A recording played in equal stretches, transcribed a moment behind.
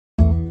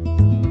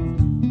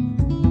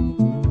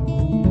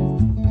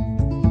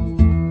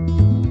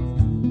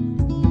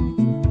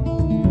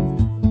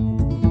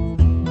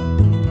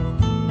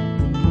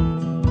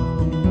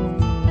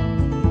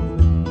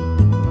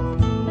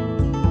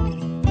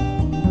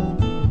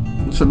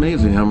it's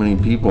amazing how many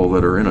people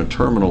that are in a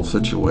terminal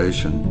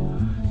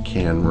situation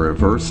can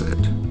reverse it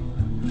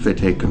if they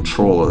take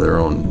control of their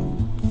own,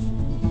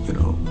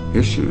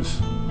 issues.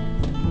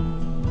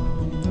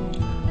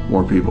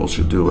 More people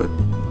should do it.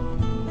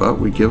 But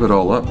we give it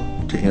all up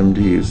to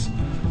MDs,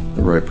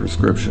 the right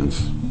prescriptions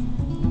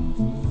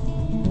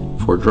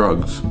for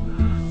drugs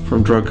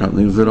from drug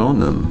companies that own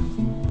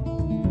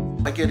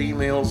them. I get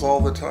emails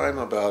all the time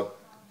about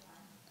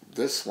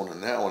this one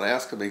and that one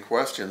asking me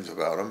questions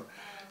about them,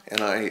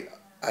 and I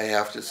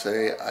have to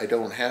say I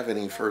don't have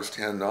any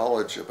first-hand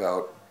knowledge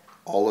about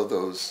all of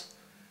those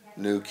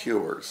new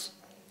cures.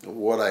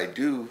 What I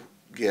do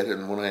get,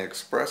 and when I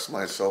express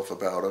myself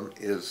about them,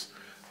 is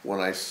when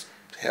I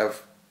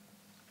have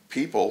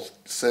people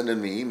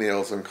sending me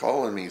emails and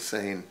calling me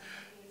saying,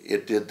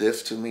 it did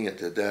this to me, it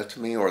did that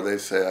to me, or they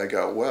say I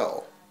got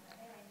well.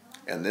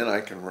 And then I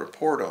can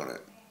report on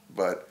it.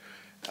 But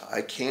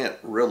I can't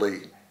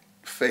really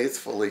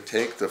faithfully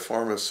take the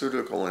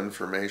pharmaceutical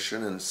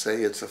information and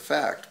say it's a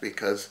fact,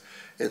 because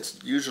it's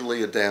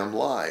usually a damn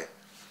lie.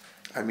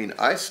 I mean,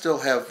 I still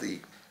have the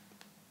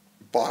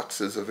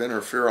boxes of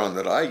interferon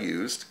that I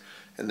used,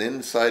 and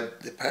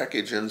inside the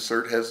package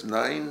insert has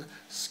 9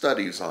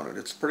 studies on it.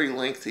 It's pretty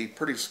lengthy,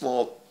 pretty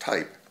small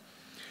type.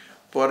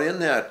 But in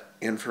that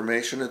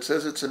information it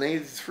says it's an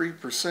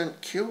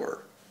 83%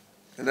 cure.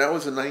 And that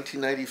was in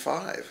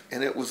 1995.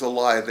 And it was a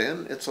lie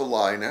then, it's a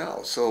lie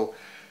now. So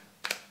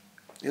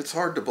it's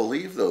hard to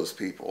believe those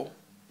people.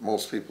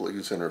 Most people that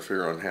use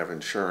interferon have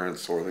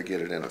insurance, or they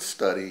get it in a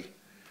study.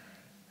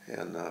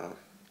 And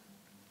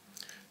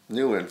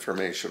new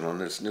information on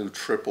this new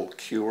triple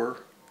cure,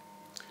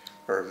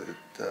 or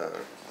that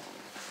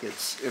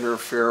it's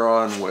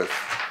interferon with,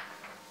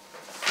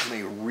 let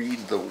me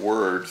read the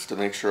words to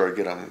make sure I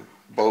get them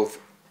both,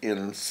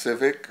 in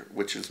Civic,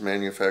 which is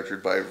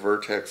manufactured by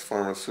Vertex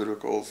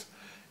Pharmaceuticals,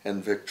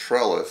 and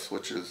Victrellis,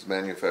 which is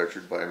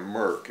manufactured by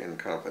Merck and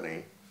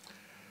Company,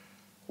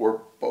 were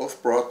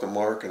both brought to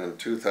market in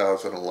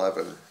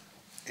 2011.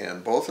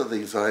 And both of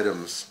these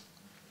items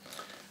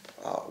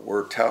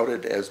were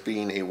touted as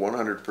being a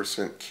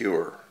 100%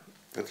 cure.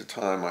 At the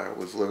time I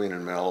was living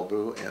in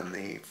Malibu, and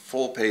the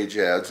full-page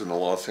ads in the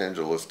Los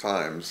Angeles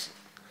Times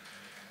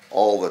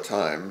all the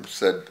time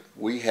said,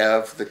 "We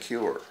have the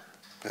cure."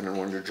 And then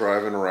when you're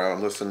driving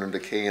around listening to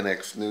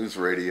KNX News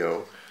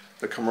Radio,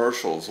 the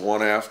commercials,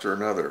 one after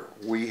another,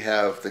 "We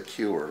have the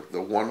cure,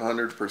 the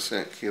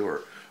 100%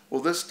 cure." Well,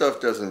 this stuff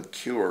doesn't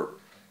cure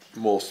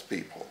most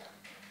people.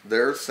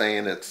 They're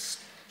saying it's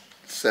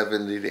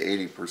 70 to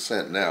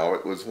 80% now.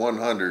 It was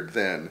 100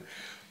 then.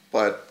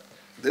 But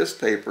this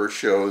paper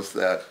shows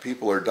that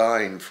people are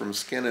dying from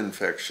skin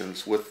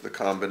infections with the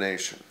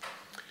combination.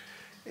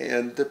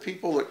 And the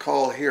people that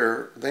call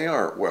here, they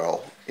aren't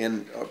well.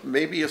 In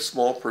maybe a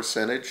small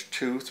percentage,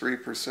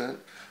 2–3%.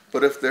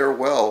 But if they're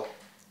well,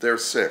 they're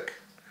sick.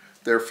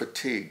 They're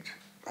fatigued.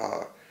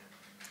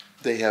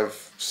 They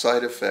have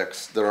side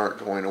effects that aren't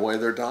going away.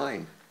 They're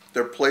dying.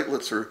 Their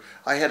platelets are...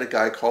 I had a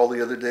guy call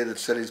the other day that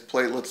said his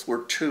platelets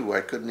were 2.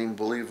 I couldn't even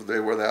believe they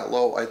were that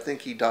low. I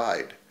think he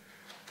died.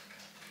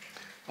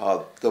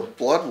 The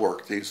blood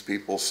work these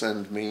people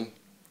send me,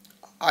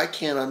 I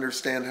can't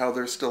understand how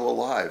they're still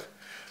alive.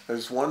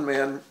 There's one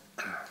man...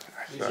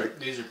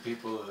 These are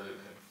people that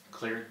have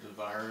cleared the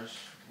virus?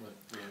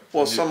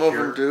 Well, some of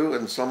them do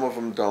and some of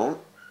them don't.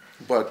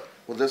 But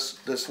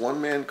this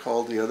one man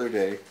called the other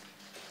day.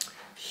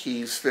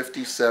 He's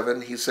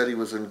 57. He said he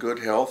was in good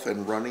health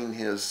and running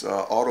his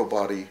auto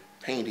body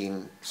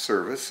painting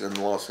service in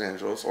Los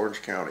Angeles,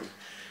 Orange County.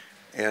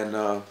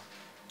 And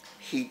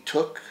he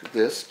took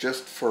this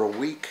just for a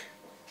week,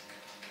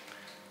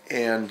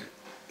 and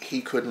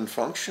he couldn't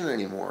function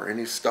anymore, and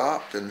he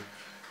stopped, and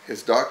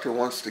his doctor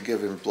wants to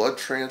give him blood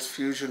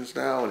transfusions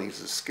now, and he's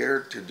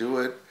scared to do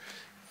it.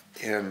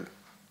 And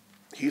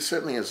he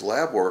sent me his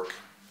lab work,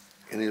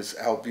 and his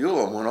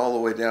albumin went all the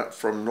way down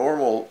from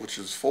normal, which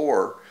is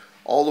 4,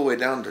 all the way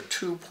down to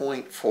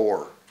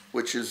 2.4,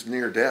 which is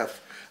near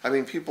death. I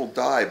mean, people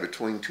die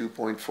between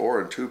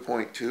 2.4 and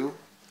 2.2.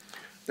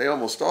 They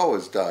almost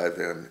always die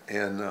then.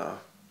 And a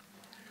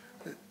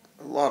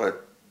lot of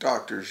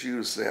doctors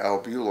use the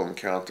albumin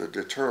count to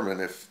determine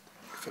if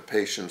a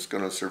patient's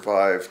going to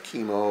survive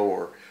chemo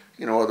or,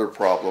 other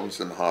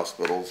problems in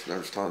hospitals.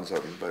 There's tons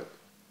of them, but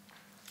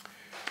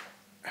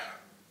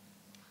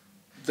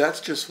that's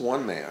just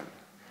one man.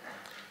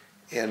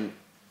 And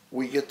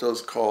we get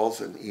those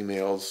calls and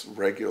emails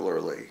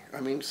regularly.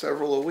 I mean,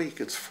 several a week.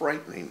 It's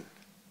frightening.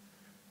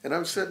 And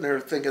I'm sitting there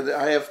thinking,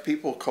 I have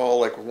people call,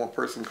 like one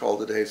person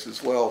called today,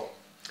 says, "Well,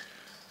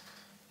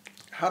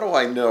 how do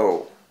I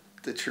know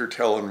that you're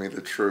telling me the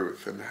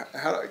truth?" And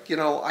how,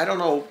 I don't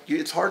know.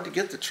 It's hard to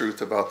get the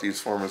truth about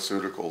these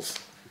pharmaceuticals.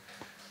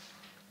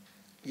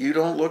 You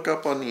don't look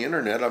up on the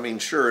internet. I mean,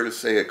 sure, to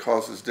say it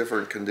causes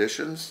different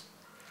conditions,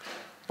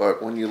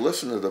 but when you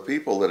listen to the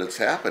people that it's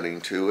happening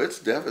to, it's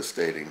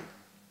devastating.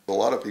 A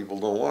lot of people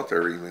don't want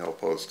their email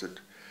posted,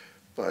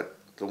 but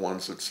the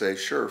ones that say,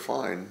 "Sure,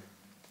 fine,"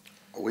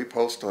 we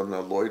post on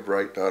the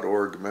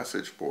LloydWright.org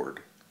message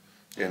board.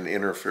 and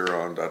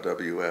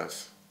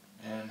interferon.ws.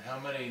 And how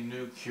many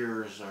new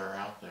cures are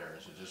out there?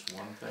 Is it just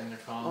one thing they're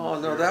calling? Oh,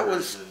 no, that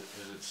was...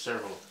 Is it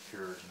several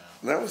cures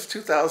now? That was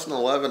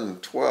 2011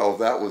 and 12.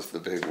 That was the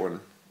big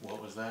one.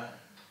 What was that?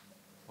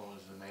 What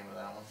was the name of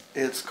that one?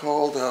 It's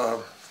called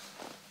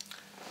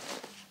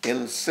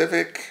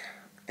Incivic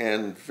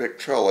and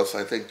Victrellis.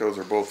 I think those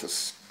are both a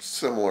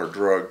similar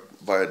drug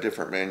by a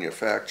different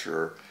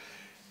manufacturer.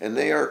 And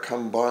they are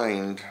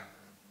combined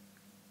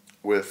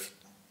with,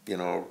 you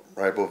know,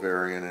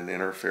 ribavirin and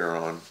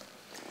interferon.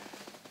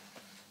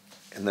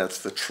 And that's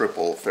the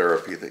triple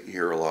therapy that you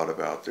hear a lot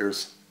about.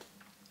 There's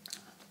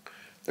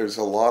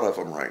a lot of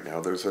them right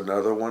now. There's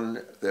another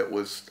one that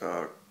was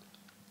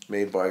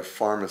made by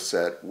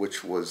Pharmacet,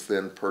 which was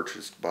then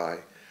purchased by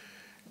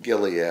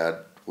Gilead,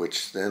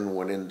 which then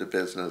went into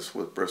business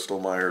with Bristol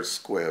Myers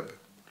Squibb.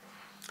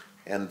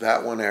 And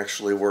that one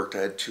actually worked.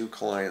 I had 2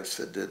 clients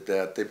that did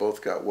that. They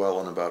both got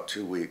well in about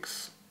 2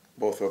 weeks.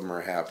 Both of them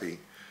are happy.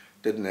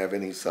 Didn't have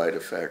any side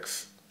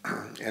effects.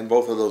 And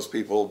both of those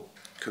people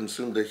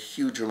consumed a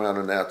huge amount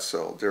of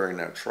NatCell during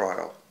that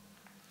trial.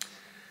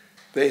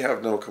 They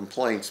have no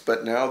complaints,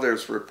 but now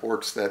there's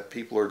reports that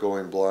people are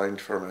going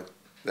blind from it,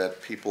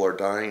 that people are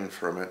dying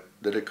from it,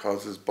 that it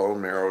causes bone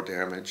marrow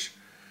damage.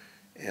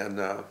 And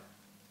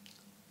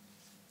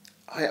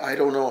I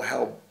don't know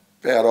how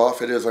bad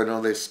off it is. I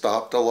know they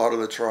stopped a lot of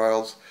the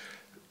trials.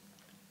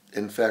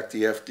 In fact,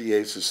 the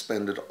FDA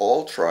suspended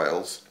all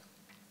trials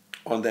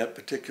on that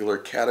particular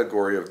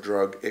category of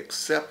drug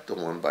except the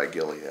one by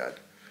Gilead.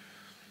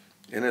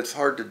 And it's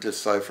hard to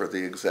decipher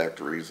the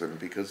exact reason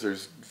because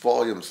there's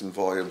volumes and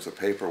volumes of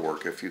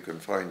paperwork if you can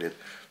find it.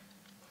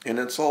 And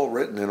it's all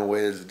written in a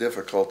way that's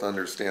difficult to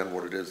understand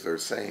what it is they're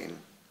saying.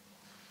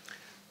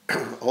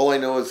 All I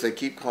know is they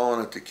keep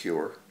calling it the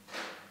cure.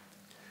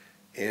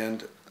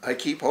 And I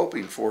keep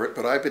hoping for it,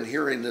 but I've been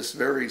hearing this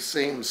very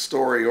same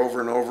story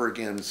over and over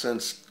again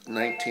since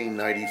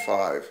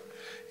 1995.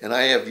 And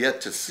I have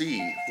yet to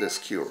see this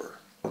cure.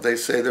 They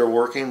say they're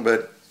working,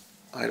 but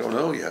I don't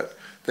know yet.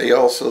 They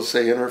also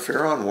say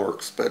interferon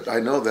works, but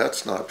I know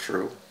that's not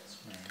true.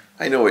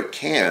 I know it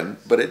can,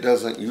 but it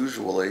doesn't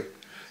usually,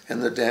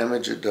 and the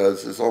damage it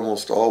does is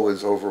almost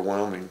always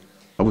overwhelming.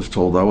 I was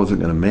told I wasn't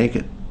going to make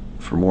it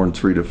for more than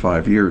 3 to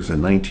 5 years in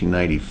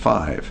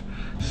 1995,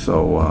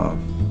 so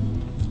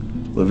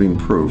living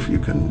proof you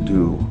can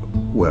do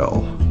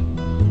well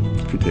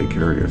if you take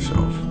care of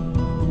yourself,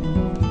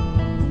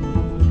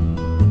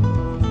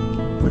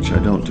 which I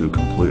don't do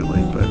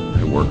completely, but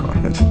I work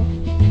on it.